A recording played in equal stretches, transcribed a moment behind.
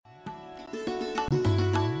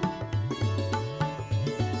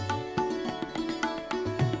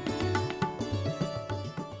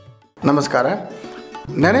ನಮಸ್ಕಾರ.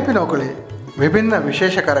 ನೆನಪಿನ ಓಕಳಿ ವಿಭಿನ್ನ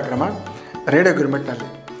ವಿಶೇಷ ಕಾರ್ಯಕ್ರಮ ರೇಡಿಯೋ ಗಿರ್ಮಿಟ್ನಲ್ಲಿ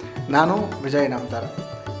ನಾನು ವಿಜಯ್ ನಾಮದಾರ.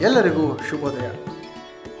 ಎಲ್ಲರಿಗೂ ಶುಭೋದಯ.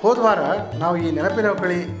 ಹೋದ ವಾರ ನಾವು ಈ ನೆನಪಿನ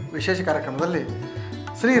ಓಕಳಿ ವಿಶೇಷ ಕಾರ್ಯಕ್ರಮದಲ್ಲಿ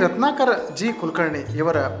ಶ್ರೀ ರತ್ನಾಕರ್ ಜಿ ಕುಲಕರ್ಣಿ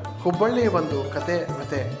ಇವರ ಹುಬ್ಬಳ್ಳಿ ಒಂದು ಕತೆ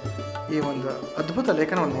ಮತ್ತೆ ಈ ಒಂದು ಅದ್ಭುತ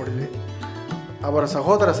ಲೇಖನವನ್ನು ನೋಡಿದ್ವಿ. ಅವರ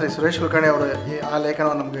ಸಹೋದರ ಶ್ರೀ ಸುರೇಶ್ ಕುಲಕರ್ಣಿ ಅವರು ಆ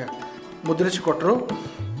ಲೇಖನವನ್ನು ನಮಗೆ ಮುದ್ರಿಸಿಕೊಟ್ಟರು.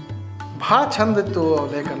 ಭಾಳ ಚಂದ ಇತ್ತು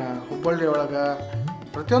ಲೇಖನ. ಹುಬ್ಬಳ್ಳಿ ಒಳಗೆ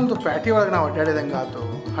ಪ್ರತಿಯೊಂದು ಪ್ಯಾಟಿ ಒಳಗೆ ನಾವು ಅಡ್ಡಾಡಿದಂಗೆ ಆಯ್ತು.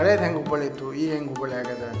 ಹಳೇದು ಹೆಂಗೆ ಹುಬ್ಬಳ್ಳಿ ಇತ್ತು, ಈಗ ಹೆಂಗೆ ಹುಬ್ಬಳ್ಳಿ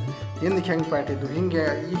ಆಗ್ಯದ, ಹಿಂದಕ್ಕೆ ಹೆಂಗೆ ಪ್ಯಾಟಿ ಇತ್ತು, ಹಿಂಗೆ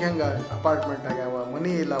ಈಗ ಹೆಂಗೆ ಅಪಾರ್ಟ್ಮೆಂಟ್ ಆಗ್ಯಾವ,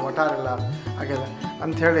 ಮನೆ ಇಲ್ಲ, ವಟಾರಿಲ್ಲ ಆಗ್ಯದ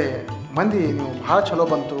ಅಂಥೇಳಿ ಮಂದಿ ನೀವು ಭಾಳ ಚಲೋ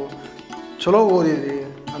ಬಂತು, ಚಲೋ ಓದಿದ್ರಿ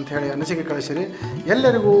ಅಂಥೇಳಿ ಅನಿಸಿಕೆ ಕಳಿಸಿರಿ.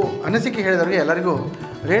 ಎಲ್ಲರಿಗೂ ಅನಿಸಿಕೆ ಹೇಳಿದವರಿಗೆ ಎಲ್ಲರಿಗೂ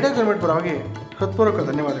ರೇಡಿಯೋ ಗಿರ್ಮಿಟ್ ಪರವಾಗಿ ಹೃತ್ಪೂರ್ವಕ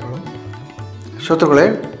ಧನ್ಯವಾದಗಳು. ಶ್ರೋತೃಗಳೇ,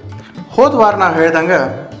 ಹೋದ ವಾರ ನಾವು ಹೇಳ್ದಂಗೆ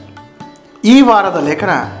ಈ ವಾರದ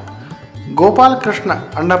ಲೇಖನ ಗೋಪಾಲಕೃಷ್ಣ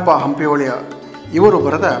ಅಣ್ಣಪ್ಪ ಹಂಪಿಹೊಳಿಯ ಇವರು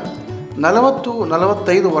ಬರೆದ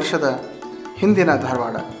 40-45 ವರ್ಷದ ಹಿಂದಿನ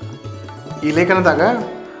ಧಾರವಾಡ. ಈ ಲೇಖನದಾಗ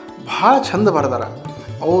ಭಾಳ ಚಂದ ಬರೆದಾರ.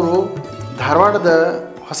 ಅವರು ಧಾರವಾಡದ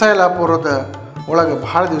ಹೊಸ ಯಲ್ಲಾಪುರದ ಒಳಗೆ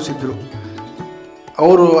ಭಾಳ ದಿವಸ ಇದ್ದರು.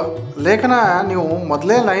 ಅವರು ಲೇಖನ ನೀವು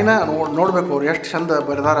ಮೊದಲೇ ಲೈನ ನೋಡಬೇಕು ಅವ್ರು ಎಷ್ಟು ಚಂದ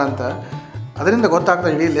ಬರೆದಾರ ಅಂತ. ಅದರಿಂದ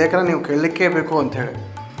ಗೊತ್ತಾಗ್ತದೆ ಇಡೀ ಲೇಖನ ನೀವು ಕೇಳಲಿಕ್ಕೇ ಬೇಕು ಅಂಥೇಳಿ.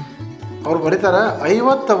 ಅವ್ರು ಬರೀತಾರೆ,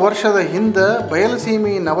 50 ವರ್ಷದ ಹಿಂದೆ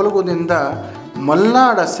ಬಯಲುಸೀಮೆ ನವಲಗುದಿಂದ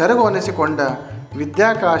ಮಲ್ನಾಡ ಸೆರಗು ಅನಿಸಿಕೊಂಡ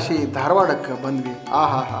ವಿದ್ಯಾಕಾಶಿ ಧಾರವಾಡಕ್ಕೆ ಬಂದ್ವಿ.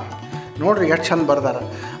 ನೋಡ್ರಿ ಎಷ್ಟು ಚಂದ ಬರ್ದಾರ.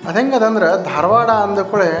 ಅದು ಹೆಂಗದಂದ್ರೆ ಧಾರವಾಡ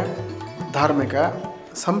ಅಂದಕೂಳೆ ಧಾರ್ಮಿಕ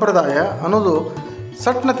ಸಂಪ್ರದಾಯ ಅನ್ನೋದು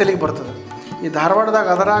ಸಟ್ನ ತೆಲಿಗೆ ಬರ್ತದೆ. ಈ ಧಾರವಾಡದಾಗ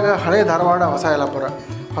ಅದರಾಗ ಹಳೆ ಧಾರವಾಡ, ಹೊಸ ಯಲ್ಲಾಪುರ.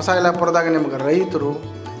 ಹೊಸ ಯಲ್ಲಾಪುರದಾಗ ನಿಮ್ಗೆ ರೈತರು,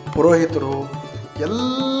 ಪುರೋಹಿತರು,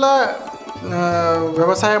 ಎಲ್ಲ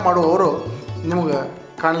ವ್ಯವಸಾಯ ಮಾಡುವವರು ನಿಮ್ಗೆ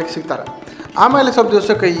ಕಾಣ್ಲಿಕ್ಕೆ ಸಿಗ್ತಾರೆ. ಆಮೇಲೆ ಸ್ವಲ್ಪ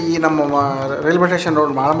ದಿವಸಕ್ಕೆ ಈ ನಮ್ಮ ರೈಲ್ವೆ ಸ್ಟೇಷನ್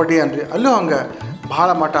ರೋಡ್ ಮಾಳಮಡ್ಡಿ ಅನ್ರಿ, ಅಲ್ಲೂ ಹಂಗೆ ಭಾಳ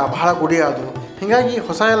ಮಠ, ಭಾಳ ಗುಡಿ ಅದು. ಹೀಗಾಗಿ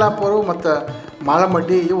ಹೊಸ ಯಲ್ಲಾಪುರ ಮತ್ತು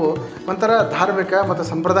ಮಾಳಮಡ್ಡಿ ಇವು ಒಂಥರ ಧಾರ್ಮಿಕ ಮತ್ತು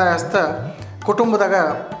ಸಂಪ್ರದಾಯಸ್ಥ ಕುಟುಂಬದಾಗ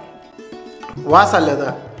ವಾಸ ಅಲ್ಲದ.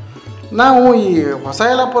 ನಾವು ಈ ಹೊಸ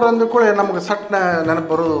ಯಲ್ಲಾಪುರ ಅಂದ ಕೂಡ ನಮ್ಗೆ ಸಟ್ನ ನೆನಪು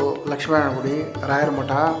ಬರೋದು ಲಕ್ಷ್ಮೀನಾರಾಯಣ ಗುಡಿ, ರಾಯರ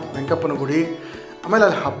ಮಠ, ವೆಂಕಪ್ಪನ ಗುಡಿ. ಆಮೇಲೆ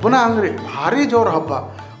ಅಲ್ಲಿ ಹಬ್ಬನ ಹಂಗ್ರಿ ಭಾರಿ ಜೋರು ಹಬ್ಬ.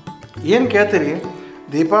 ಏನು ಕೇಳ್ತೀರಿ,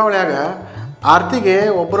 ದೀಪಾವಳಿಯಾಗ ಆರತಿಗೆ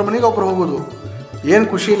ಒಬ್ಬರ ಮನೆಗೆ ಒಬ್ರು ಹೋಗೋದು, ಏನು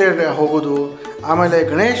ಖುಷಿಲೇ ಹೋಗೋದು. ಆಮೇಲೆ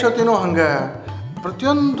ಗಣೇಶೋತಿನೂ ಹಂಗೆ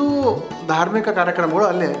ಪ್ರತಿಯೊಂದು ಧಾರ್ಮಿಕ ಕಾರ್ಯಕ್ರಮಗಳು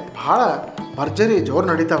ಅಲ್ಲೇ ಭಾಳ ಭರ್ಜರಿ ಜೋರು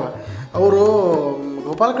ನಡೀತಾವೆ. ಅವರು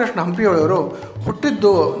ಗೋಪಾಲಕೃಷ್ಣ ಹಂಪಿಹೊಳಿಯವರು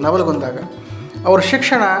ಹುಟ್ಟಿದ್ದು ನವಲಗುಂದಾಗ. ಅವ್ರ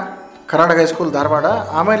ಶಿಕ್ಷಣ ಕರ್ನಾಟಕ ಹೈಸ್ಕೂಲ್ ಧಾರವಾಡ.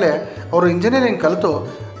 ಆಮೇಲೆ ಅವರು ಇಂಜಿನಿಯರಿಂಗ್ ಕಲಿತು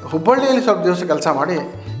ಹುಬ್ಬಳ್ಳಿಯಲ್ಲಿ ಸ್ವಲ್ಪ ದಿವಸ ಕೆಲಸ ಮಾಡಿ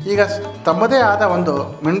ಈಗ ತಮ್ಮದೇ ಆದ ಒಂದು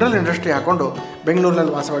ಮಿನರಲ್ ಇಂಡಸ್ಟ್ರಿ ಹಾಕ್ಕೊಂಡು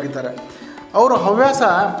ಬೆಂಗಳೂರಿನಲ್ಲಿ ವಾಸವಾಗಿದ್ದಾರೆ. ಅವರು ಹವ್ಯಾಸ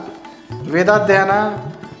ವೇದಾಧ್ಯಯನ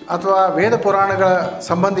ಅಥವಾ ವೇದ ಪುರಾಣಗಳ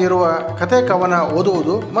ಸಂಬಂಧಿ ಇರುವ ಕಥೆ ಕವನ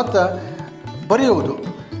ಓದುವುದು ಮತ್ತು ಬರೆಯುವುದು.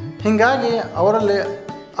 ಹೀಗಾಗಿ ಅವರಲ್ಲಿ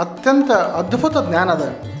ಅತ್ಯಂತ ಅದ್ಭುತ ಜ್ಞಾನದ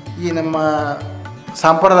ಈ ನಮ್ಮ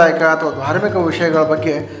ಸಾಂಪ್ರದಾಯಿಕ ಅಥವಾ ಧಾರ್ಮಿಕ ವಿಷಯಗಳ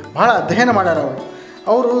ಬಗ್ಗೆ ಭಾಳ ಅಧ್ಯಯನ ಮಾಡ್ಯಾರ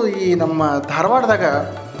ಅವರು. ಈ ನಮ್ಮ ಧಾರವಾಡದಾಗ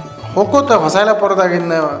ಹೋಗೋತ ಹೊಸ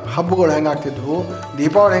ಯಲ್ಲಾಪುರದಾಗಿನ ಹಬ್ಬಗಳು ಹೆಂಗೆ ಆಗ್ತಿದ್ವು,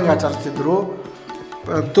 ದೀಪಾವಳಿ ಹೆಂಗೆ ಆಚರಿಸ್ತಿದ್ರು,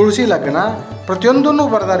 ತುಳಸಿ ಲಗ್ನ ಪ್ರತಿಯೊಂದನ್ನು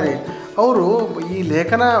ಬರ್ದಾರ್ರಿ ಅವರು. ಈ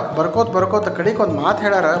ಲೇಖನ ಬರ್ಕೋತ ಕಡೆಗೆ ಒಂದು ಮಾತು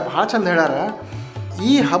ಹೇಳ್ಯಾರ, ಭಾಳ ಚಂದ ಹೇಳ್ಯಾರ.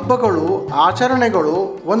 ಈ ಹಬ್ಬಗಳು, ಆಚರಣೆಗಳು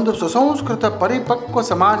ಒಂದು ಸುಸಂಸ್ಕೃತ ಪರಿಪಕ್ವ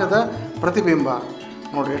ಸಮಾಜದ ಪ್ರತಿಬಿಂಬ.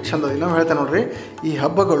 ನೋಡಿರಿ ಎಷ್ಟು ಚಂದ. ಇನ್ನೂ ಹೇಳ್ತೇನೆ ನೋಡಿರಿ, ಈ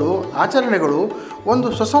ಹಬ್ಬಗಳು, ಆಚರಣೆಗಳು ಒಂದು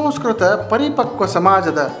ಸುಸಂಸ್ಕೃತ ಪರಿಪಕ್ವ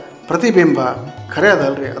ಸಮಾಜದ ಪ್ರತಿಬಿಂಬ. ಖರೆ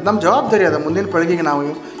ಅದಲ್ರಿ, ಅದು ನಮ್ಮ ಜವಾಬ್ದಾರಿ ಅದ. ಮುಂದಿನ ಪೀಳಿಗೆಗೆ ನಾವು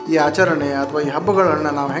ಈ ಆಚರಣೆ ಅಥವಾ ಈ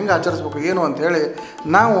ಹಬ್ಬಗಳನ್ನು ನಾವು ಹೆಂಗೆ ಆಚರಿಸ್ಬೇಕು ಏನು ಅಂಥೇಳಿ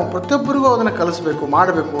ನಾವು ಪ್ರತಿಯೊಬ್ಬರಿಗೂ ಅದನ್ನು ಕಲಿಸ್ಬೇಕು,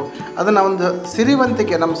 ಮಾಡಬೇಕು. ಅದನ್ನು ಒಂದು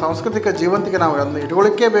ಸಿರಿವಂತಿಕೆ, ನಮ್ಮ ಸಾಂಸ್ಕೃತಿಕ ಜೀವಂತಿಕೆ ನಾವು ಅದನ್ನು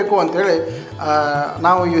ಇಟ್ಕೊಳ್ಳಿಕ್ಕೇ ಬೇಕು ಅಂಥೇಳಿ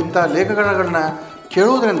ನಾವು ಇಂಥ ಲೇಖನಗಳನ್ನ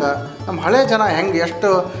ಕೇಳುವುದರಿಂದ ನಮ್ಮ ಹಳೆ ಜನ ಹೆಂಗೆ ಎಷ್ಟು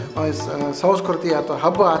ಸಂಸ್ಕೃತಿ ಅಥವಾ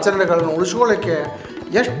ಹಬ್ಬ ಆಚರಣೆಗಳನ್ನು ಉಳಿಸ್ಕೊಳ್ಳೋಕ್ಕೆ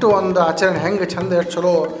ಎಷ್ಟು ಒಂದು ಆಚರಣೆ ಹೆಂಗೆ ಚಂದ, ಎಷ್ಟು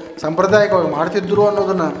ಚಲೋ ಸಾಂಪ್ರದಾಯಿಕವಾಗಿ ಮಾಡ್ತಿದ್ರು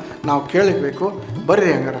ಅನ್ನೋದನ್ನು ನಾವು ಕೇಳಬೇಕು.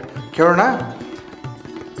 ಬರ್ರಿ ಹಂಗಾರ ಕೇಳೋಣ.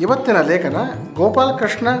 ಇವತ್ತಿನ ಲೇಖನ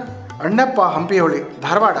ಗೋಪಾಲಕೃಷ್ಣ ಅಣ್ಣಪ್ಪ ಹಂಪಿಹೊಳಿ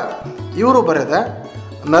ಧಾರವಾಡ. ಇವರು ಬರೆದ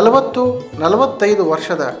 40-45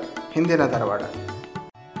 ವರ್ಷದ ಹಿಂದಿನ ಧಾರವಾಡ.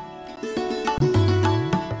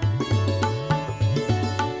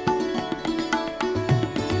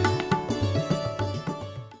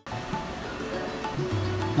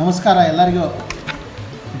 ನಮಸ್ಕಾರ ಎಲ್ಲರಿಗೂ.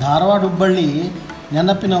 ಧಾರವಾಡ ಹುಬ್ಬಳ್ಳಿ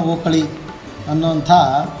ನೆನಪಿನ ಓಕಳಿ ಅನ್ನೋಂಥ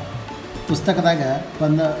ಪುಸ್ತಕದಾಗ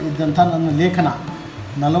ಇದ್ದಂಥ ನನ್ನ ಲೇಖನ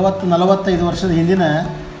 40-45 ವರ್ಷದ ಹಿಂದಿನ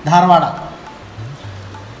ಧಾರವಾಡ.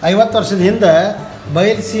 50 ವರ್ಷದ ಹಿಂದೆ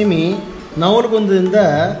ಬಯಲುಸೀಮೆ ನವಲಗುಂದದಿಂದ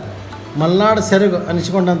ಮಲ್ನಾಡು ಸೆರಗು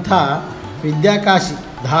ಅನಿಸಿಕೊಂಡಂಥ ವಿದ್ಯಾಕಾಶಿ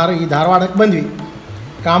ಈ ಧಾರವಾಡಕ್ಕೆ ಬಂದ್ವಿ.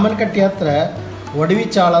 ಕಾಮನಕಟ್ಟಿ ಹತ್ರ ಒಡವಿ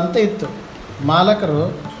ಚಾಳ ಅಂತ ಇತ್ತು. ಮಾಲಕರು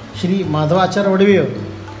ಶ್ರೀ ಮಾಧವಾಚಾರ್ಯ ಒಡವಿಯವರು.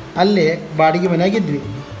 ಅಲ್ಲೇ ಬಾಡಿಗೆ ಮನೆಯಾಗಿದ್ವಿ.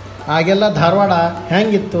 ಆಗೆಲ್ಲ ಧಾರವಾಡ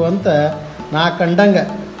ಹೆಂಗಿತ್ತು ಅಂತ ನಾ ಕಂಡಂಗೆ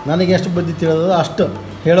ನನಗೆ ಎಷ್ಟು ಬುದ್ಧಿ ತಿಳಿದೋ ಅಷ್ಟು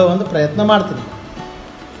ಹೇಳೋ ಒಂದು ಪ್ರಯತ್ನ ಮಾಡ್ತೀನಿ.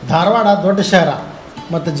 ಧಾರವಾಡ ದೊಡ್ಡ ಶಹರ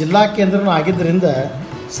ಮತ್ತು ಜಿಲ್ಲಾ ಕೇಂದ್ರನೂ ಆಗಿದ್ದರಿಂದ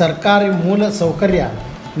ಸರ್ಕಾರಿ ಮೂಲ ಸೌಕರ್ಯ,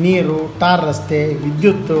 ನೀರು, ಟಾರ್ ರಸ್ತೆ,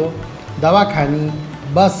 ವಿದ್ಯುತ್ತು, ದವಾಖಾನೆ,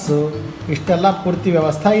 ಬಸ್ಸು ಇಷ್ಟೆಲ್ಲ ಪೂರ್ತಿ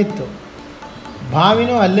ವ್ಯವಸ್ಥೆ ಇತ್ತು.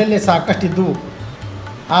 ಬಾವಿನೂ ಅಲ್ಲೆಲ್ಲೇ ಸಾಕಷ್ಟು ಇದ್ದವು.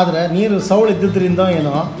 ಆದರೆ ನೀರು ಸೌಳು ಇದ್ದಿದ್ದರಿಂದ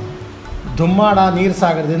ಏನೋ ಧುಮ್ಮಾಡ ನೀರು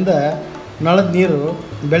ಸಾಗರದಿಂದ ನಳದ ನೀರು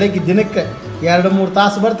ಬೆಳಗ್ಗೆ ದಿನಕ್ಕೆ 2-3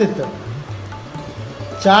 ತಾಸು ಬರ್ತಿತ್ತು.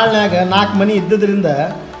 ಚಾಳ್ನ್ಯಾಗ 4 ಮನೆ ಇದ್ದಿದ್ದರಿಂದ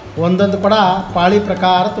ಒಂದೊಂದು ಕೊಡ ಪಾಳಿ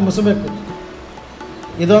ಪ್ರಕಾರ ತುಂಬಿಸಬೇಕು.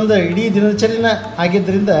 ಇದೊಂದು ಇಡೀ ದಿನಚರಿನ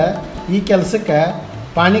ಆಗಿದ್ದರಿಂದ ಈ ಕೆಲಸಕ್ಕೆ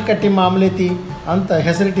ಪಾಣಿಕಟ್ಟಿ ಮಾಮೂಲೇತಿ ಅಂತ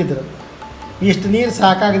ಹೆಸರಿಟ್ಟಿದ್ರು. ಇಷ್ಟು ನೀರು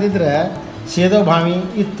ಸಾಕಾಗದಿದ್ರೆ ಸೇದೋ ಬಾವಿ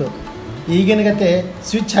ಇತ್ತು. ಈಗಿನ ಗತೆ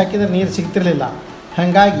ಸ್ವಿಚ್ ಹಾಕಿದ್ರೆ ನೀರು ಸಿಗ್ತಿರಲಿಲ್ಲ.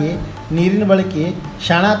 ಹಾಗಾಗಿ ನೀರಿನ ಬಳಕೆ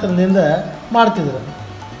ಶಾಣಾತನದಿಂದ ಮಾಡ್ತಿದ್ರು.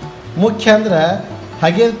 ಮುಖ್ಯ ಅಂದ್ರೆ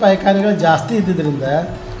ಹಗೆದ ಪಾಯ್ಖಾನೆಗಳು ಜಾಸ್ತಿ ಇದ್ದಿದ್ದರಿಂದ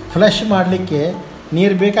ಫ್ಲಶ್ ಮಾಡಲಿಕ್ಕೆ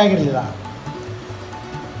ನೀರು ಬೇಕಾಗಿರಲಿಲ್ಲ.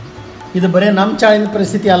 ಇದು ಬರೀ ನಮ್ಮ ಚಾಳಿನ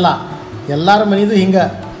ಪರಿಸ್ಥಿತಿ ಅಲ್ಲ, ಎಲ್ಲರ ಮನೆಯದು ಹಿಂಗೆ.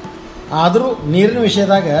 ಆದರೂ ನೀರಿನ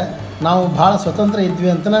ವಿಷಯದಾಗ ನಾವು ಭಾಳ ಸ್ವತಂತ್ರ ಇದ್ವಿ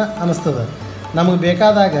ಅಂತಲೇ ಅನ್ನಿಸ್ತದೆ. ನಮಗೆ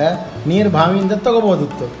ಬೇಕಾದಾಗ ನೀರು ಬಾವಿಯಿಂದ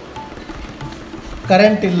ತೊಗೋಬೋದಿತ್ತು.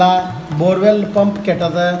 ಕರೆಂಟ್ ಇಲ್ಲ, ಬೋರ್ವೆಲ್ ಪಂಪ್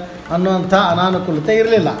ಕೆಟ್ಟದ ಅನ್ನುವಂಥ ಅನಾನುಕೂಲತೆ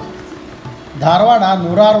ಇರಲಿಲ್ಲ. ಧಾರವಾಡ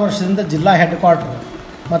 106 ವರ್ಷದಿಂದ ಜಿಲ್ಲಾ ಹೆಡ್ ಕ್ವಾರ್ಟರ್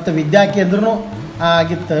ಮತ್ತು ವಿದ್ಯಾಕೇಂದ್ರನೂ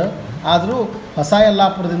ಆಗಿತ್ತು. ಆದರೂ ಹೊಸ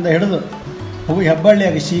ಯಲ್ಲಾಪುರದಿಂದ ಹಿಡಿದು ಹೆಬ್ಬಳ್ಳಿ,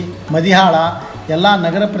 ಅಗಶಿ, ಮದಿಹಾಳ ಎಲ್ಲ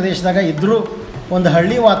ನಗರ ಪ್ರದೇಶದಾಗ ಇದ್ದರೂ ಒಂದು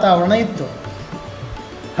ಹಳ್ಳಿ ವಾತಾವರಣ ಇತ್ತು.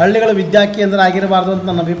 ಹಳ್ಳಿಗಳು ವಿದ್ಯಾಕೇಂದ್ರ ಆಗಿರಬಾರ್ದು ಅಂತ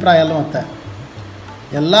ನನ್ನ ಅಭಿಪ್ರಾಯ ಅಲ್ಲ. ಮತ್ತು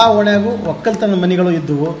ಎಲ್ಲ ಓಣ್ಯಾಗೂ ಒಕ್ಕಲ್ತನ ಮನೆಗಳು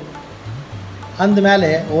ಇದ್ದವು. ಅಂದಮೇಲೆ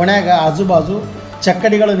ಓಣ್ಯಾಗ ಆಜುಬಾಜು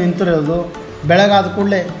ಚಕ್ಕಡಿಗಳು ನಿಂತಿರೋದು, ಬೆಳಗಾದ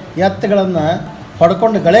ಕೂಡಲೇ ಎತ್ತುಗಳನ್ನು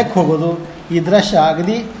ಹೊಡ್ಕೊಂಡು ಗಳಕ್ಕೆ ಹೋಗೋದು, ಈ ದೃಶ್ಯ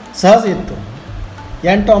ಅಗದಿ ಸಹಜ ಇತ್ತು.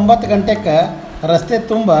 8-9 ಗಂಟೆಗೆ ರಸ್ತೆ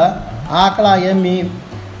ತುಂಬ ಆಕಳ ಎಮ್ಮೆ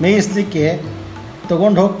ಮೇಯಿಸ್ಲಿಕ್ಕೆ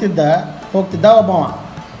ತೊಗೊಂಡು ಹೋಗ್ತಿದ್ದ ಒಬ್ಬವ.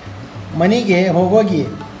 ಮನೆಗೆ ಹೋಗೋಗಿ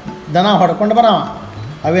ದನ ಹೊಡ್ಕೊಂಡು ಬರವ.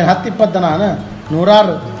 ಅವೇನು 10-20 ದನ,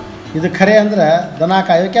 100. ಇದು ಖರೆ ಅಂದ್ರೆ ದನ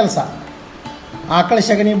ಕಾಯೋ ಕೆಲಸ. ಆಕಳ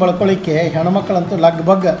ಸಗಣಿ ಬಳ್ಕೊಳ್ಳಿಕ್ಕೆ ಹೆಣ್ಮಕ್ಳಂತೂ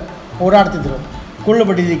ಲಗ್ಬಗ್ ಓಡಾಡ್ತಿದ್ರು. ಕುಳ್ಳು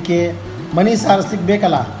ಬಡಿಲಿಕ್ಕೆ, ಮನೆ ಸಾರಿಸ್ಲಿಕ್ಕೆ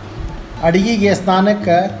ಬೇಕಲ್ಲ. ಅಡುಗೆಗೆ,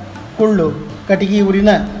 ಸ್ನಾನಕ್ಕೆ ಕುಳ್ಳು, ಕಟ್ಟಿಗೆ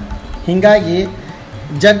ಊರಿನ. ಹೀಗಾಗಿ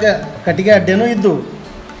ಕಟ್ಟಿಗೆ ಅಡ್ಡೆನೂ ಇದ್ದು.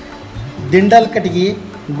 ದಿಂಡಲ್ ಕಟ್ಟಿಗೆ,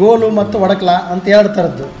 ಗೋಲು ಮತ್ತು ಒಡಕ್ಲ ಅಂತ 2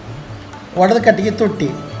 ಥರದ್ದು. ಒಡೆದ ಕಟ್ಟಿಗೆ ತೊಟ್ಟಿ,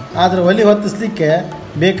 ಆದರೆ ಒಲಿ ಹೊತ್ತಿಸ್ಲಿಕ್ಕೆ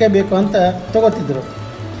ಬೇಕೇ ಬೇಕು ಅಂತ ತೊಗೋತಿದ್ರು.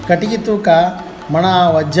 ಕಟ್ಟಿಗೆ ತೂಕ ಮಣ,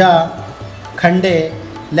 ವಜ್ಜ, ಖಂಡೆ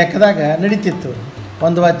ಲೆಕ್ಕದಾಗ ನಡೀತಿತ್ತು.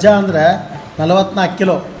 ಒಂದು ವಜ್ಜ ಅಂದ್ರೆ 44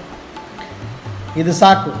 ಕಿಲೋ. ಇದು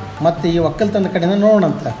ಸಾಕು. ಮತ್ತು ಈ ಒಕ್ಕಲ್ತನ ಕಡೆಯಿಂದ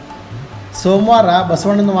ನೋಡೋಣಂತ. ಸೋಮವಾರ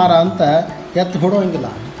ಬಸವಣ್ಣನ ವಾರ ಅಂತ ಎತ್ತು ಹೊಡೋಂಗಿಲ್ಲ.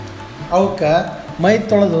 ಅವಕ್ಕೆ ಮೈ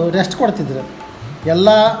ತೊಳೆದು ರೆಸ್ಟ್ ಕೊಡ್ತಿದ್ರು. ಎಲ್ಲ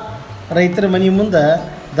ರೈತರ ಮನೆ ಮುಂದೆ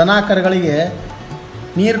ದನ ಕರುಗಳಿಗೆ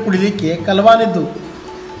ನೀರು ಕುಡಿಲಿಕ್ಕೆ ಕಲ್ವಾನಿದ್ದು.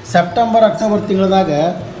 ಸೆಪ್ಟೆಂಬರ್-ಅಕ್ಟೋಬರ್ ತಿಂಗಳದಾಗ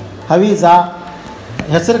ಹವೀಜ,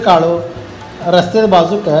 ಹೆಸರು ಕಾಳು ರಸ್ತೆ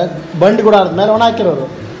ಬಾಜುಕ್ಕೆ ಬಂಡಿ ಗುಡಾರದ ಮೇಲೆ ಒಣ ಹಾಕಿರೋರು.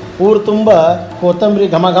 ಊರು ತುಂಬ ಕೊತ್ತಂಬರಿ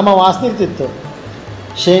ಘಮ ಘಮ ವಾಸನೆ ಇರ್ತಿತ್ತು.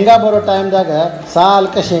 ಶೇಂಗಾ ಬರೋ ಟೈಮ್ದಾಗ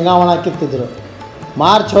ಸಾಲಕ್ಕೆ ಶೇಂಗಾ ಒಣ ಹಾಕಿರ್ತಿದ್ರು.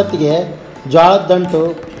 ಮಾರ್ಚ್ ಹೊತ್ತಿಗೆ ಜೋಳದ ದಂಟು,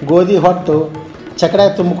 ಗೋಧಿ ಹೊಟ್ಟು ಚಕಡೆ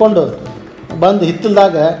ತುಂಬಿಕೊಂಡು ಬಂದು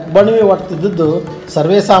ಹಿತ್ತಲ್ದಾಗ ಬಣವಿ ಒಡ್ತಿದ್ದದ್ದು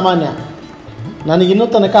ಸರ್ವೇ ಸಾಮಾನ್ಯ. ನನಗಿನ್ನೂ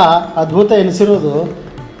ತನಕ ಅದ್ಭುತ ಎನಿಸಿರೋದು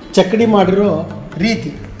ಚಕ್ಕಡಿ ಮಾಡಿರೋ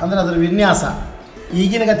ರೀತಿ, ಅಂದರೆ ಅದರ ವಿನ್ಯಾಸ.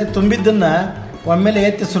 ಈಗಿನ ಗತಿ ತುಂಬಿದ್ದನ್ನು ಒಮ್ಮೆಲೆ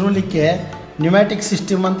ಎತ್ತಿ ಸುರುವಲಿಕ್ಕೆ ನ್ಯೂಮ್ಯಾಟಿಕ್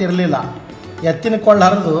ಸಿಸ್ಟಮ್ ಅಂತ ಇರಲಿಲ್ಲ. ಎತ್ತಿನ ಕೊಳ್ಳ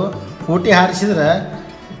ಹರಿದು ಊಟಿ ಹಾರಿಸಿದ್ರೆ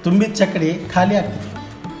ತುಂಬಿದ ಚಕ್ಕಡಿ ಖಾಲಿ ಆಗ್ತಿತ್ತು.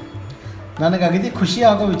 ನನಗೆ ಅಗದಿ ಖುಷಿ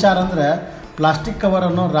ಆಗೋ ವಿಚಾರ ಅಂದರೆ ಪ್ಲಾಸ್ಟಿಕ್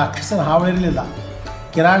ಕವರನ್ನು ರಾಕ್ಷಸರ ಹಾವಳಿರಲಿಲ್ಲ.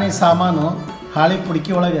 ಕಿರಾಣಿ ಸಾಮಾನು ಹಾಳಿ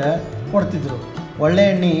ಪುಡುಕಿ ಒಳಗೆ ಕೊಡ್ತಿದ್ರು. ಒಳ್ಳೆ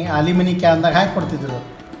ಎಣ್ಣೆ ಅಲಿಮಿನಿ ಕ್ಯಾನ್ದಾಗ ಹಾಕಿ ಕೊಡ್ತಿದ್ರು.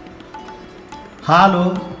 ಹಾಲು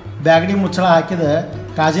ಬ್ಯಾಗಡಿ ಮುಚ್ಚಳ ಹಾಕಿದ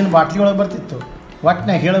ಕಾಜಿನ ಬಾಟ್ಲಿ ಒಳಗೆ ಬರ್ತಿತ್ತು.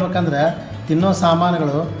 ಒಟ್ಟಿನಾಗ ಹೇಳ್ಬೇಕಂದ್ರೆ ತಿನ್ನೋ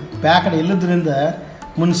ಸಾಮಾನುಗಳು ಪ್ಯಾಕಡ್ ಇಲ್ಲದ್ರಿಂದ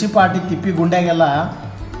ಮುನ್ಸಿಪಾಲ್ಟಿ ತಿಪ್ಪಿ ಗುಂಡ್ಯಾಗೆಲ್ಲ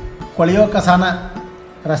ಕೊಳೆಯೋ ಕಸಾನ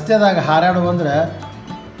ರಸ್ತೆದಾಗ ಹಾರಾಡುವಂದ್ರೆ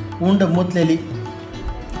ಉಂಡು ಮುತ್ಲೆಲಿ.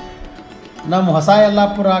 ನಮ್ಮ ಹೊಸ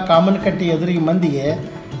ಯಲ್ಲಾಪುರ ಕಾಮನಕಟ್ಟಿ ಎದುರಿಗೆ ಮಂದಿಗೆ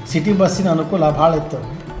ಸಿಟಿ ಬಸ್ಸಿನ ಅನುಕೂಲ ಭಾಳ ಇತ್ತು.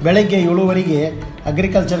 ಬೆಳಗ್ಗೆ 7:00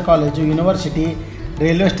 agriculture college, university,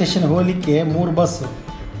 railway station ಹೋಗಲಿಕ್ಕೆ 3 ಬಸ್ಸು.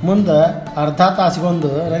 ಮುಂದೆ ಅರ್ಧ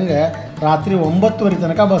ತಾಸಿಗೊಂದು ರಂಗ ರಾತ್ರಿ 9:30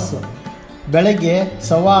 ತನಕ ಬಸ್ಸು. ಬೆಳಗ್ಗೆ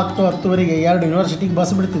 10:15 2 ಯೂನಿವರ್ಸಿಟಿಗೆ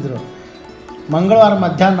ಬಸ್ ಬಿಡ್ತಿದ್ರು. ಮಂಗಳವಾರ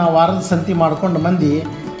ಮಧ್ಯಾಹ್ನ ವಾರದ ಸಂತಿ ಮಾಡ್ಕೊಂಡು ಮಂದಿ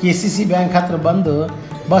KCC ಬ್ಯಾಂಕ್ ಹತ್ರ ಬಂದು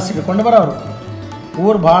ಬಸ್ ಹಿಡ್ಕೊಂಡು ಬರೋರು.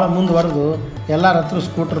 ಊರು ಭಾಳ ಮುಂದುವರೆದು ಎಲ್ಲರ ಹತ್ರ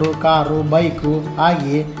ಸ್ಕೂಟರು, ಕಾರು, ಬೈಕು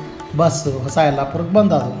ಆಗಿ ಬಸ್ಸು ಹೊಸ ಯಲ್ಲಾಪುರಕ್ಕೆ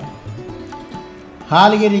ಬಂದವು.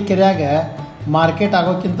 ಹಾಲಗಿರಿ ಕೆರೆಯಾಗ ಮಾರ್ಕೆಟ್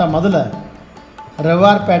ಆಗೋಕ್ಕಿಂತ ಮೊದಲು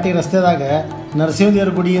ರವಿವಾರ ಪೇಟೆ ರಸ್ತೆದಾಗ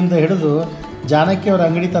ನರಸಿಂಹದೇವ್ರ ಗುಡಿಯಿಂದ ಹಿಡಿದು ಜಾನಕಿಯವರ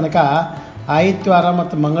ಅಂಗಡಿ ತನಕ ಆದಿತ್ಯವಾರ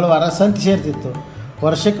ಮತ್ತು ಮಂಗಳವಾರ ಸಂತೆ ಸೇರ್ತಿತ್ತು.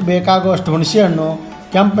 ವರ್ಷಕ್ಕೆ ಬೇಕಾಗುವಷ್ಟು ಹುಣಸೆ ಹಣ್ಣು,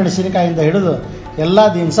 ಕೆಂಪು ಮೆಣಸಿನಕಾಯಿಂದ ಹಿಡಿದು ಎಲ್ಲ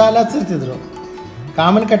ದಿನಸ ಎಲ್ಲ ಹಚ್ಚಿರ್ತಿದ್ರು.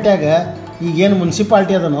 ಕಾಮನಕಟ್ಟ್ಯಾಗ ಈಗೇನು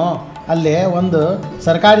ಮುನ್ಸಿಪಾಲ್ಟಿ ಅದನೋ ಅಲ್ಲೇ ಒಂದು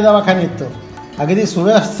ಸರ್ಕಾರಿ ದವಾಖಾನೆ ಇತ್ತು. ಅಗದಿ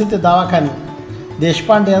ಸುವ್ಯವಸ್ಥಿತ ದವಾಖಾನೆ.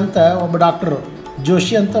 ದೇಶಪಾಂಡೆ ಅಂತ ಒಬ್ಬ ಡಾಕ್ಟ್ರು,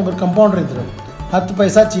 ಜೋಶಿ ಅಂತ ಒಬ್ಬರು ಕಂಪೌಂಡ್ರ್ ಇದ್ದರು. 10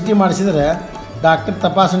 ಪೈಸಾ ಚೀಟಿ ಮಾಡಿಸಿದ್ರೆ ಡಾಕ್ಟ್ರ್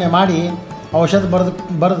ತಪಾಸಣೆ ಮಾಡಿ ಔಷಧ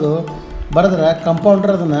ಬರೆದ್ರೆ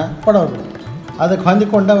ಕಂಪೌಂಡ್ರ್ ಅದನ್ನು ಕೊಡೋರು. ಅದಕ್ಕೆ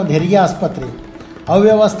ಹೊಂದಿಕೊಂಡ ಒಂದು ಹೆರಿಗೆ ಆಸ್ಪತ್ರೆ.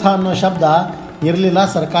 ಅವ್ಯವಸ್ಥಾ ಅನ್ನೋ ಶಬ್ದ ಇರಲಿಲ್ಲ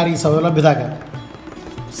ಸರ್ಕಾರಿ ಸೌಲಭ್ಯದಾಗ.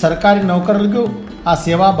 ಸರ್ಕಾರಿ ನೌಕರರಿಗೂ ಆ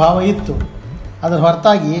ಸೇವಾ ಭಾವ ಇತ್ತು. ಅದರ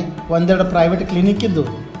ಹೊರತಾಗಿ ಒಂದೆರಡು ಪ್ರೈವೇಟ್ ಕ್ಲಿನಿಕ್ ಇದ್ದು.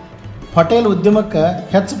 ಹೋಟೆಲ್ ಉದ್ಯಮಕ್ಕೆ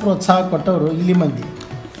ಹೆಚ್ಚು ಪ್ರೋತ್ಸಾಹ ಕೊಟ್ಟವರು ಇಲ್ಲಿ ಮಂದಿ.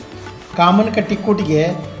 ಕಾಮನಕಟ್ಟಿ ಕೂಟಿಗೆ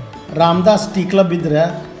ರಾಮದಾಸ್ ಟೀ ಕ್ಲಬ್ ಇದ್ದರೆ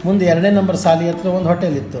ಮುಂದೆ 2ನೇ ನಂಬರ್ ಸಾಲಿ ಹತ್ರ ಒಂದು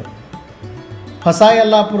ಹೋಟೆಲ್ ಇತ್ತು. ಹೊಸ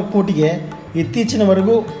ಯಲ್ಲಾಪುರ ಕೂಟಿಗೆ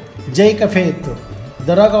ಇತ್ತೀಚಿನವರೆಗೂ ಜೈ ಕಫೆ ಇತ್ತು.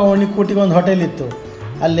 ದರೋಗ ಓಣಿ ಕೂಟಿಗೆ ಒಂದು ಹೋಟೆಲ್ ಇತ್ತು.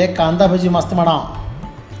 ಅಲ್ಲೇ ಕಾಂದಾ ಬಜ್ಜಿ ಮಸ್ತ್ ಮಾಡೋ.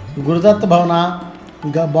 ಗುರುದತ್ ಭವನ,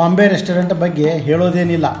 ಬಾಂಬೆ ರೆಸ್ಟೋರೆಂಟ್ ಬಗ್ಗೆ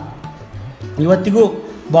ಹೇಳೋದೇನಿಲ್ಲ. ಇವತ್ತಿಗೂ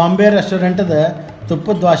ಬಾಂಬೆ ರೆಸ್ಟೋರೆಂಟದ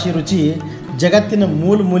ತುಪ್ಪದ ದ್ವಾಸಿ ರುಚಿ ಜಗತ್ತಿನ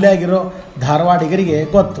ಮೂಲೆಯಾಗಿರೋ ಧಾರವಾಡಿಗರಿಗೆ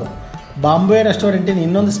ಗೊತ್ತು. ಬಾಂಬೆ ರೆಸ್ಟೋರೆಂಟಿನ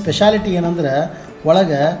ಇನ್ನೊಂದು ಸ್ಪೆಷಾಲಿಟಿ ಏನಂದ್ರೆ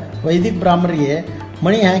ಒಳಗೆ ವೈದಿಕ ಬ್ರಾಹ್ಮಣರಿಗೆ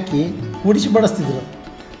ಮಣಿ ಹಾಕಿ ಕೂಡಿಸಿ ಬಡಿಸ್ತಿದ್ರು.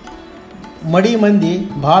 ಮಡಿ ಮಂದಿ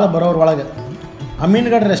ಭಾಳ ಬರೋರು ಒಳಗೆ.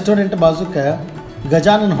 ಅಮೀನ್ಗಢ ರೆಸ್ಟೋರೆಂಟ್ ಬಾಜುಕ್ಕೆ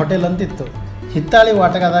ಗಜಾನನ್ ಹೋಟೆಲ್ ಅಂತಿತ್ತು. ಹಿತ್ತಾಳಿ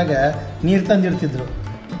ವಾಟಕದಾಗ ನೀರು ತಂದಿರ್ತಿದ್ರು.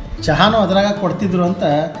 ಚಹಾನು ಅದ್ರಾಗ ಕೊಡ್ತಿದ್ರು ಅಂತ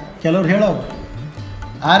ಕೆಲವ್ರು ಹೇಳೋರು.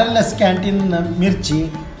 RLS ಕ್ಯಾಂಟೀನ್ನ ಮಿರ್ಚಿ,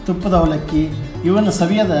 ತುಪ್ಪದ ಅವಲಕ್ಕಿ ಇವನ್ನು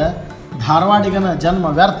ಸವಿಯದ ಧಾರವಾಡಿಗನ ಜನ್ಮ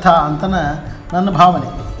ವ್ಯರ್ಥ ಅಂತನ ನನ್ನ ಭಾವನೆ.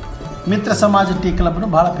 ಮಿತ್ರ ಸಮಾಜ ಟೀ ಕ್ಲಬ್ನು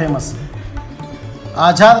ಭಾಳ ಫೇಮಸ್.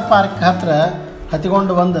 ಆಜಾದ್ ಪಾರ್ಕ್ ಹತ್ರ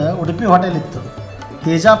ಹತ್ತಿಕೊಂಡು ಒಂದು ಉಡುಪಿ ಹೋಟೆಲ್ ಇತ್ತು.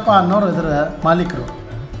 ತೇಜಪ್ಪ ಅನ್ನೋರು ಇದರ ಮಾಲೀಕರು.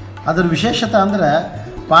 ಅದ್ರ ವಿಶೇಷತೆ ಅಂದ್ರೆ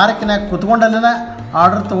ಪಾರ್ಕ್ನಾಗ ಕೂತ್ಕೊಂಡಲ್ಲೇ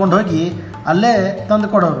ಆರ್ಡರ್ ತೊಗೊಂಡು ಹೋಗಿ ಅಲ್ಲೇ ತಂದು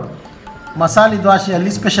ಕೊಡೋರು. ಮಸಾಲೆ ದ್ವಾಸೆ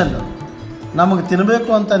ಅಲ್ಲಿ ಸ್ಪೆಷಲ್ಲು. ನಮಗೆ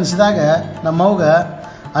ತಿನ್ನಬೇಕು ಅಂತ ಅನಿಸಿದಾಗ ನಮ್ಮವ್ಗೆ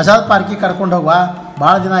ಆಜಾದ್ ಪಾರ್ಕಿಗೆ ಕರ್ಕೊಂಡು ಹೋಗುವ,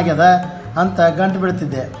 ಭಾಳ ದಿನ ಆಗ್ಯದ ಅಂತ ಗಂಟು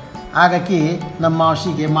ಬೀಳ್ತಿದ್ದೆ. ಆಗಾಕಿ ನಮ್ಮ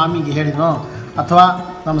ಮಾಮಿಗೆ ಹೇಳಿದ್ನೋ ಅಥವಾ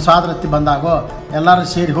ನಮ್ಮ ಸ್ವಾದ್ರತ್ತಿ ಬಂದಾಗೋ ಎಲ್ಲರೂ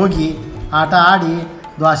ಸೇರಿ ಹೋಗಿ ಆಟ ಆಡಿ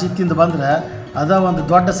ದ್ವಾಸೆ ತಿಂದು ಬಂದ್ರೆ ಅದ ಒಂದು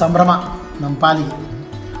ದೊಡ್ಡ ಸಂಭ್ರಮ ನಮ್ಮ ಪಾಲಿಗೆ.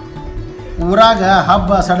 ಊರಾಗ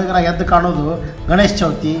ಹಬ್ಬ ಸಡಗರ ಎದ್ದು ಕಾಣೋದು ಗಣೇಶ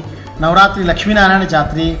ಚೌತಿ, ನವರಾತ್ರಿ, ಲಕ್ಷ್ಮೀನಾರಾಯಣ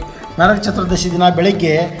ಜಾತ್ರೆ, ನರಕ ಚತುರ್ದಶಿ ದಿನ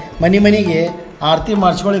ಬೆಳಗ್ಗೆ ಮನೆಗೆ ಆರತಿ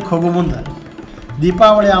ಮಾಡಿಸ್ಕೊಳ್ಳಿಕ್ಕೆ ಹೋಗೋ ಮುಂದೆ,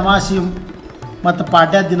 ದೀಪಾವಳಿ ಅಮಾವಾಸ್ಯೆ ಮತ್ತು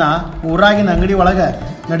ಪಾಡ್ಯದ ದಿನ ಊರಾಗಿನ ಅಂಗಡಿ ಒಳಗೆ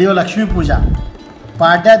ನಡೆಯೋ ಲಕ್ಷ್ಮೀ ಪೂಜಾ.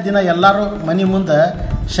 ಪಾಡ್ಯದ ದಿನ ಎಲ್ಲರೂ ಮನೆ ಮುಂದೆ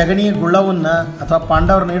ಸಗಣಿ ಗುಳ್ಳವನ್ನು ಅಥವಾ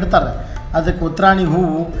ಪಾಂಡವ್ರನ್ನ ಇಡ್ತಾರೆ. ಅದಕ್ಕೆ ಉತ್ತರಾಣಿ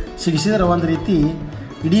ಹೂವು ಸಿಗಿಸಿದ್ರೆ ಒಂದು ರೀತಿ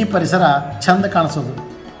ಇಡೀ ಪರಿಸರ ಚೆಂದ ಕಾಣಿಸೋದು.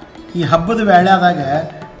 ಈ ಹಬ್ಬದ ವೇಳೆಯಾದಾಗ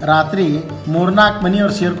ರಾತ್ರಿ 3-4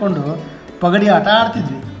 ಮನೆಯವ್ರು ಸೇರಿಕೊಂಡು ಪಗಡಿ ಆಟ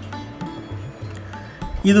ಆಡ್ತಿದ್ವಿ.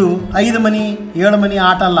 ಇದು 5 ಮನೆ 7 ಮನೆ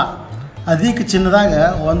ಆಟ ಅಲ್ಲ. ಅಧಿಕ ಚಿನ್ನದಾಗ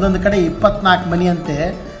ಒಂದೊಂದು ಕಡೆ 24 ಮನೆ ಅಂತೆ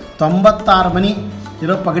 96 ಮನೆ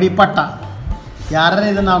ಇರೋ ಪಗಡಿ ಪಟ್ಟ. ಯಾರೇ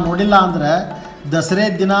ಇದನ್ನು ನಾವು ನೋಡಿಲ್ಲ ಅಂದ್ರೆ ದಸರೆ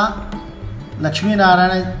ದಿನ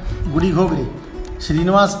ಲಕ್ಷ್ಮೀನಾರಾಯಣ ಗುಡಿಗೆ ಹೋಗ್ರಿ.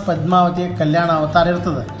 ಶ್ರೀನಿವಾಸ ಪದ್ಮಾವತಿ ಕಲ್ಯಾಣ ಅವತಾರ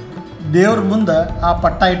ಇರ್ತದೆ. ದೇವ್ರ ಮುಂದೆ ಆ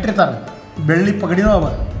ಪಟ್ಟ ಇಟ್ಟಿರ್ತಾರೆ. ಬೆಳ್ಳಿ ಪಗಡಿನೂ ಅವ.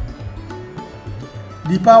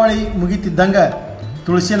 ದೀಪಾವಳಿ ಮುಗಿತಿದ್ದಂಗೆ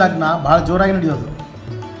ತುಳಸಿ ಲಗ್ನ ಭಾಳ ಜೋರಾಗಿ ನಡೆಯೋದು.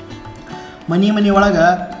 ಮನೆ ಒಳಗೆ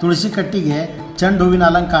ತುಳಸಿ ಕಟ್ಟಿಗೆ ಚೆಂಡು ಹೂವಿನ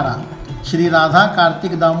ಅಲಂಕಾರ. ಶ್ರೀ ರಾಧಾ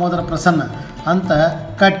ಕಾರ್ತಿಕ್ ದಾಮೋದರ ಪ್ರಸನ್ನ ಅಂತ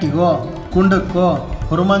ಕಟ್ಟಿಗೋ ಕುಂಡಕ್ಕೋ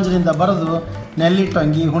ಹುರುಮಂಜನಿಂದ ಬರೆದು ನೆಲ್ಲಿ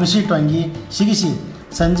ಟೊಂಗಿ ಹುಣಸಿ ಟೊಂಗಿ ಸಿಗಿಸಿ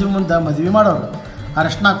ಸಂಜೆ ಮುಂದೆ ಮದುವೆ ಮಾಡೋರು.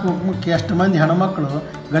 ಅರಶಿನ ಕುಂಕುಮಕ್ಕೆ ಎಷ್ಟು ಮಂದಿ ಹೆಣ್ಮಕ್ಳು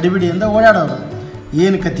ಗಡಿಬಿಡಿಯಿಂದ ಓಡಾಡೋರು.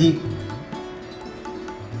 ಏನು ಕಥಿ.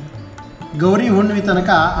 ಗೌರಿ ಹುಣ್ಣಿಮೆ ತನಕ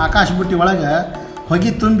ಆಕಾಶ ಬುಟ್ಟಿ ಒಳಗೆ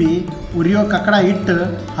ಹೊಗೆ ತುಂಬಿ ಉರಿಯೋ ಕಕ್ಕಡ ಇಟ್ಟು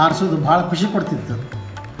ಹಾರಿಸೋದು ಭಾಳ ಖುಷಿ ಕೊಡ್ತಿತ್ತು.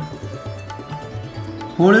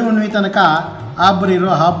 ಹೋಳಿ ಹುಣ್ಣಿಮೆ ತನಕ ಆಬ್ಬರು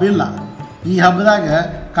ಇರೋ ಹಬ್ಬ ಇಲ್ಲ. ಈ ಹಬ್ಬದಾಗ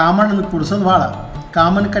ಕಾಮಣ್ಣನ ಕುಡಿಸೋದು ಭಾಳ.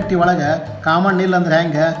 ಕಾಮನ ಕಟ್ಟಿ ಒಳಗೆ ಕಾಮಣ್ಣ ಇಲ್ಲ ಅಂದ್ರೆ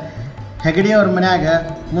ಹೆಂಗೆ, ಹೆಗಡಿಯವ್ರ ಮನ್ಯಾಗ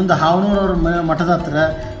ಮುಂದೆ ಹಾವನೂರವ್ರ ಮಠದ ಹತ್ರ,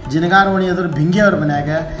 ಜಿನಗಾರವಣಿ ಎದುರು ಭಿಂಗಿಯವ್ರ ಮನ್ಯಾಗ,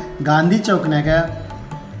 ಗಾಂಧಿ ಚೌಕ್ನ್ಯಾಗ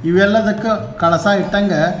ಇವೆಲ್ಲದಕ್ಕೆ ಕಳಸ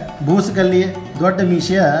ಇಟ್ಟಂಗೆ ಬೂಸಗಲ್ಲಿ ದೊಡ್ಡ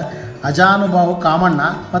ಮೀಸೆಯ ಅಜಾನುಭಾವು ಕಾಮಣ್ಣ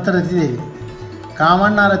ಮತ್ತು ರತಿದೇವಿ.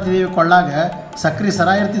 ಕಾಮಣ್ಣ ರತಿದೇವಿ ಕೊಳ್ಳಾಗ ಸಕ್ರೆ ಸರ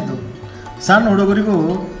ಇರ್ತಿದ್ವು. ಸಣ್ಣ ಹುಡುಗರಿಗೂ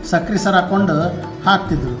ಸಕ್ರೆ ಸರ ಕೊಂಡು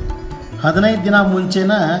ಹಾಕ್ತಿದ್ರು. 15 ದಿನ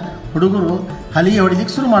ಮುಂಚೆನ ಹುಡುಗರು ಹಲಿಗೆ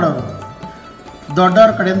ಹೊಡಿಲಿಕ್ಕೆ ಶುರು ಮಾಡೋರು.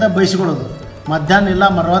 ದೊಡ್ಡವ್ರ ಕಡೆಯಿಂದ ಬಯಸಿಕೊಳ್ಳೋದು, ಮಧ್ಯಾಹ್ನ ಇಲ್ಲ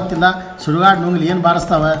ಮರವತ್ತಿಲ್ಲ ಸುಡುಗಾಡು ನುಂಗ್ಲಿ ಏನು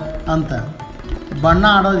ಬಾರಿಸ್ತಾವೆ ಅಂತ. ಬಣ್ಣ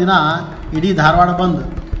ಆಡೋ ದಿನ ಇಡೀ ಧಾರವಾಡ ಬಂದು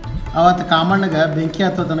ಅವತ್ತು ಕಾಮಣ್ಣಗೆ ಬೆಂಕಿ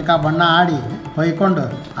ಹತ್ತೋ ತನಕ ಬಣ್ಣ ಆಡಿ ಹೊಯ್ಕೊಂಡು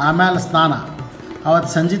ಆಮೇಲೆ ಸ್ನಾನ. ಅವತ್ತು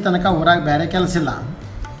ಸಂಜೆ ತನಕ ಊರಾಗ ಬೇರೆ ಕೆಲಸ ಇಲ್ಲ.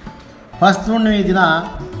 ಹೊಸ್ತು ಹುಣ್ಣಿಮೆ ದಿನ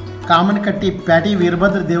ಕಾಮನ ಕಟ್ಟಿ ಪ್ಯಾಟಿ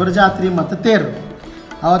ವೀರಭದ್ರ ದೇವರ ಜಾತ್ರೆ ಮತ್ತು ತೇರು.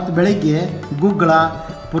 ಅವತ್ತು ಬೆಳಿಗ್ಗೆ ಗುಗ್ಗಳ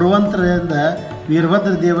ಪುರವಂತರಿಂದ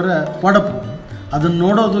ವೀರಭದ್ರ ದೇವರ ಒಡಪು ಅದನ್ನು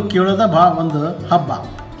ನೋಡೋದು ಕೇಳೋದು ಒಂದು ಹಬ್ಬ.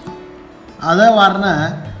 ಅದೇ ವಾರನ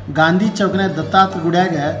ಗಾಂಧಿ ಚೌಕನ ದತ್ತಾತ್ರ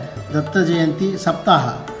ಗುಡಿಯಾಗ ದತ್ತ ಜಯಂತಿ ಸಪ್ತಾಹ,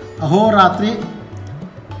 ಅಹೋರಾತ್ರಿ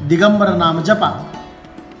ದಿಗಂಬರ ನಾಮ ಜಪ.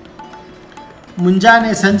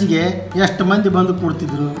 ಮುಂಜಾನೆ ಸಂಜೆಗೆ ಎಷ್ಟು ಮಂದಿ ಬಂದು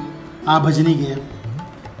ಕೂಡ್ತಿದ್ರು ಆ ಭಜನೆಗೆ.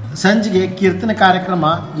 ಸಂಜೆಗೆ ಕೀರ್ತನೆ ಕಾರ್ಯಕ್ರಮ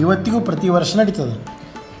ಇವತ್ತಿಗೂ ಪ್ರತಿ ವರ್ಷ ನಡೀತದೆ.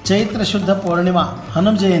 ಚೈತ್ರ ಶುದ್ಧ ಪೌರ್ಣಿಮಾ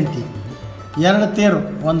ಹನುಮ ಜಯಂತಿ, 2 ತೇರು,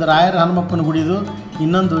 ಒಂದು ರಾಯರ ಹನುಮಪ್ಪನ ಗುಡಿದು,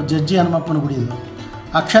 ಇನ್ನೊಂದು ಜಜ್ಜಿ ಹನುಮಪ್ಪನ ಗುಡಿದು.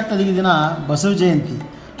 ಅಕ್ಷತದಿಗೆ ದಿನ ಬಸವ ಜಯಂತಿ.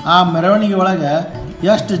 ಆ ಮೆರವಣಿಗೆ ಒಳಗೆ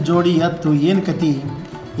ಎಷ್ಟು ಜೋಡಿ ಎತ್ತು ಏನು ಕತಿ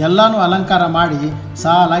ಎಲ್ಲನೂ ಅಲಂಕಾರ ಮಾಡಿ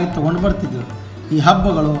ಸಾಲಾಗಿ ತೊಗೊಂಡು ಬರ್ತಿದ್ರು. ಈ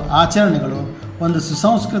ಹಬ್ಬಗಳು ಆಚರಣೆಗಳು ಒಂದು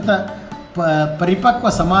ಸುಸಂಸ್ಕೃತ ಪರಿಪಕ್ವ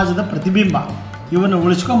ಸಮಾಜದ ಪ್ರತಿಬಿಂಬ. ಇವನ್ನು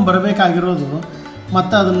ಉಳಿಸ್ಕೊಂಡು ಬರಬೇಕಾಗಿರೋದು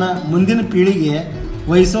ಮತ್ತು ಅದನ್ನು ಮುಂದಿನ ಪೀಳಿಗೆ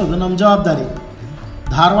ವಹಿಸೋದು ನಮ್ಮ ಜವಾಬ್ದಾರಿ.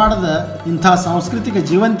 ಧಾರವಾಡದ ಇಂಥ ಸಾಂಸ್ಕೃತಿಕ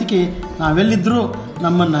ಜೀವಂತಿಕೆ ನಾವೆಲ್ಲಿದ್ದರೂ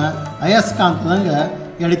ನಮ್ಮನ್ನು ಅಯಸ್ಕಾಂತದಂಗೆ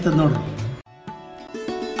ಎಳಿತದೆ ನೋಡ್ರಿ.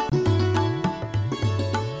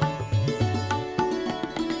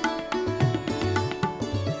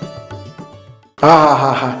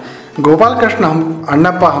 ಹಾಂ ಗೋಪಾಲಕೃಷ್ಣ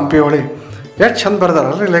ಅಣ್ಣಪ್ಪ ಹಂಪಿಹೊಳಿ ಎಷ್ಟು ಚಂದ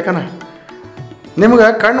ಬರ್ದಾರಲ್ರಿ ಲೇಖನ. ನಿಮ್ಗೆ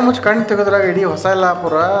ಕಣ್ಣು ಮುಚ್ಚಿ ಕಣ್ಣು ತೆಗೆದ್ರಾಗ ಇಡೀ ಹೊಸ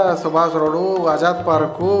Yellapur, Subhash road, Azad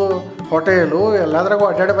park, hotel ಎಲ್ಲದ್ರಾಗೂ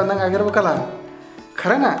ಅಡ್ಡಾಡಿ ಬಂದಂಗೆ ಆಗಿರ್ಬೇಕಲ್ಲ.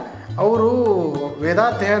 ಖರೇನ ಅವರು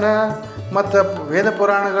ವೇದಾಧ್ಯಯನ ಮತ್ತು ವೇದ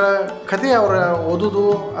ಪುರಾಣಗಳ ಕಥೆ ಅವ್ರ ಓದೋದು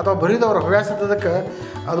ಅಥವಾ ಬರೀದು ಅವ್ರ ಹವ್ಯಾಸ ಇದ್ದದಕ್ಕೆ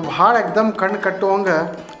ಅದು ಭಾಳ ಎಕ್ದಮ್ ಕಣ್ಣು ಕಟ್ಟುವಂಗೆ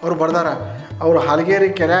ಅವ್ರು ಬರ್ದಾರ. ಅವರು ಹಾಲಗೇರಿ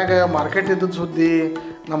ಕೆರೆಯಾಗ ಮಾರ್ಕೆಟ್ ಇದ್ದದ್ದು ಸುದ್ದಿ,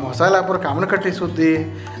 ನಮ್ಮ ಹೊಸ ಯಲ್ಲಾಪುರ ಕಾಮನಕಟ್ಟಿ ಸುದ್ದಿ,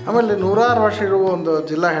 ಆಮೇಲೆ 100 ವರ್ಷ ಇರುವ ಒಂದು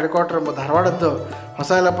ಜಿಲ್ಲಾ ಹೆಡ್ಕ್ವಾರ್ಟರ್ ಧಾರವಾಡದ್ದು ಹೊಸ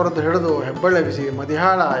ಯಲ್ಲಾಪುರದ್ದು ಹಿಡಿದು ಹೆಬ್ಬಳ್ಳಿ ಬಿಸಿ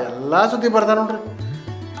ಮದಿಹಾಳ ಎಲ್ಲ ಸುದ್ದಿ ಬರ್ತಾರೆ ನೋಡ್ರಿ.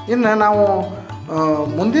 ಇನ್ನು ನಾವು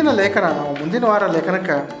ಮುಂದಿನ ವಾರ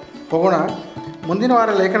ಲೇಖನಕ್ಕೆ ಹೋಗೋಣ. ಮುಂದಿನ ವಾರ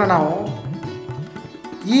ಲೇಖನ ನಾವು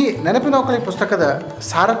ಈ ನೆನಪಿನ ಓಕಳಿ ಪುಸ್ತಕದ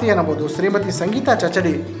ಸಾರಥಿ ಅನ್ನಬಹುದು ಶ್ರೀಮತಿ ಸಂಗೀತಾ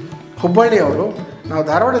ಚಚಡಿ, ಹುಬ್ಬಳ್ಳಿ ಅವರು. ನಾವು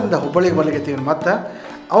ಧಾರವಾಡದಿಂದ ಹುಬ್ಬಳ್ಳಿಗೆ ಬರ್ಲಿಕ್ಕೆ ಮತ್ತು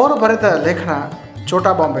ಅವರು ಬರೆದ ಲೇಖನ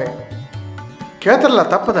ಛೋಟಾ ಬಾಂಬೆ. ಕೇಳ್ತಿರಲ್ಲ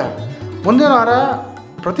ತಪ್ಪದ. ಮುಂದಿನ ವಾರ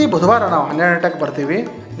ಪ್ರತಿ ಬುಧವಾರ ನಾವು 12 ಗಂಟೆಗೆ ಬರ್ತೀವಿ.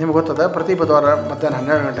 ನಿಮ್ಗೆ ಗೊತ್ತದ, ಪ್ರತಿ ಬುಧವಾರ ಮಧ್ಯಾಹ್ನ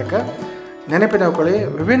 12 ಗಂಟೆಗೆ ನೆನಪಿನ ಓಕಳಿ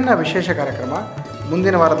ವಿಭಿನ್ನ ವಿಶೇಷ ಕಾರ್ಯಕ್ರಮ.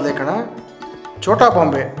 ಮುಂದಿನ ವಾರದ ಲೇಖನ ಛೋಟಾ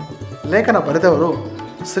ಬಾಂಬೆ. ಲೇಖನ ಬರೆದವರು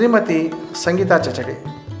ಶ್ರೀಮತಿ ಸಂಗೀತಾ ಚಚಡಿ.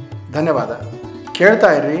 ಧನ್ಯವಾದ. ಕೇಳ್ತಾ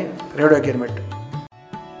ಇರ್ರಿ ರೇಡಿಯೋ ಗಿರ್ಮಿಟ್.